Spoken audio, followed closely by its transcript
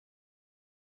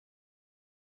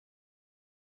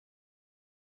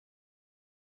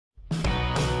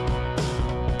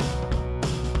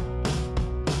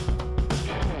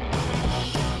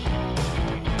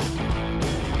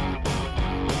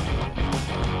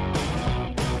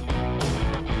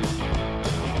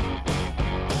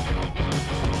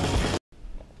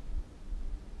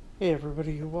Hey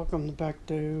everybody, welcome back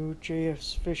to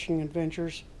JF's Fishing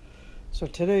Adventures. So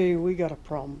today we got a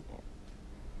problem.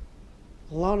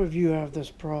 A lot of you have this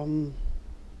problem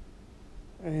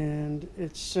and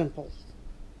it's simple.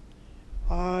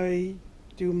 I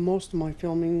do most of my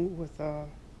filming with a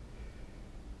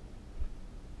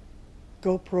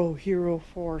GoPro Hero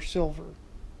 4 Silver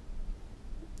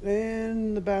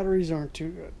and the batteries aren't too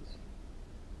good.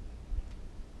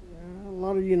 A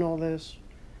lot of you know this.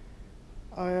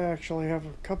 I actually have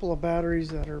a couple of batteries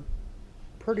that are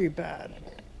pretty bad.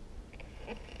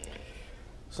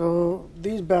 So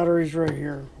these batteries right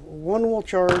here, one will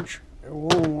charge and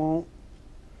one won't.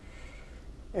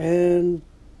 And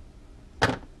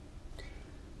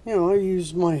you know, I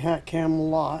use my hat cam a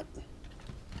lot,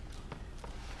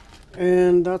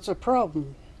 and that's a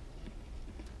problem.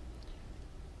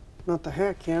 Not the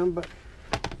hat cam, but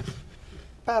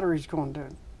batteries going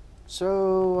dead.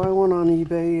 So I went on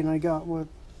eBay and I got what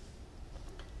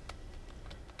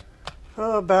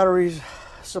batteries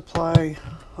supply,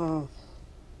 a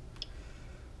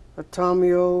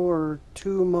TOMO or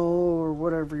TOMO or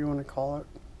whatever you want to call it.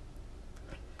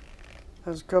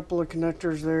 Has a couple of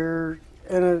connectors there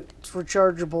and it's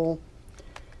rechargeable.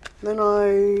 Then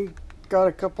I got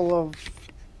a couple of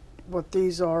what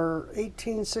these are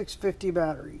 18650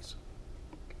 batteries.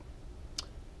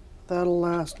 That'll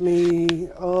last me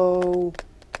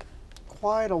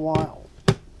quite a while,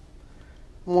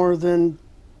 more than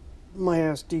my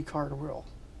SD card will.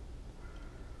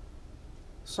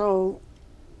 So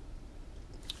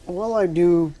while I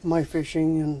do my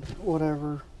fishing and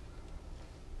whatever,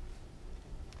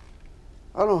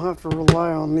 I don't have to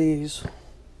rely on these.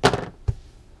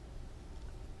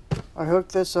 I hook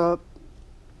this up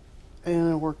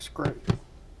and it works great.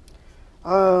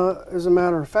 As a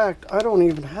matter of fact, I don't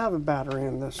even have a battery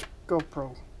in this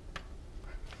GoPro.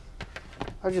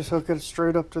 I just hook it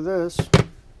straight up to this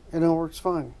and it works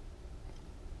fine.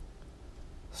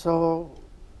 So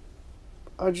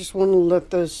I just want to let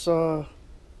this let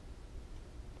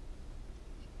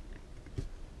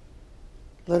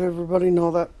everybody know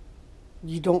that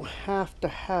you don't have to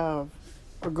have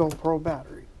a GoPro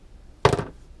battery.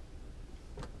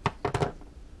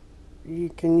 You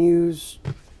can use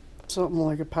something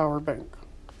like a power bank.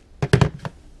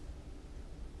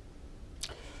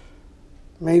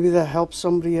 Maybe that helps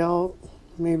somebody out,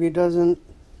 maybe it doesn't.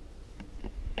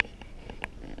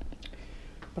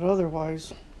 But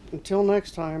otherwise, until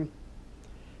next time,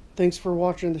 thanks for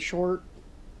watching the short.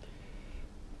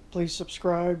 Please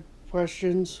subscribe.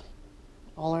 Questions,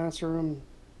 I'll answer them.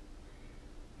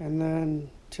 And then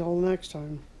till next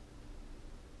time,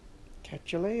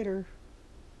 catch you later.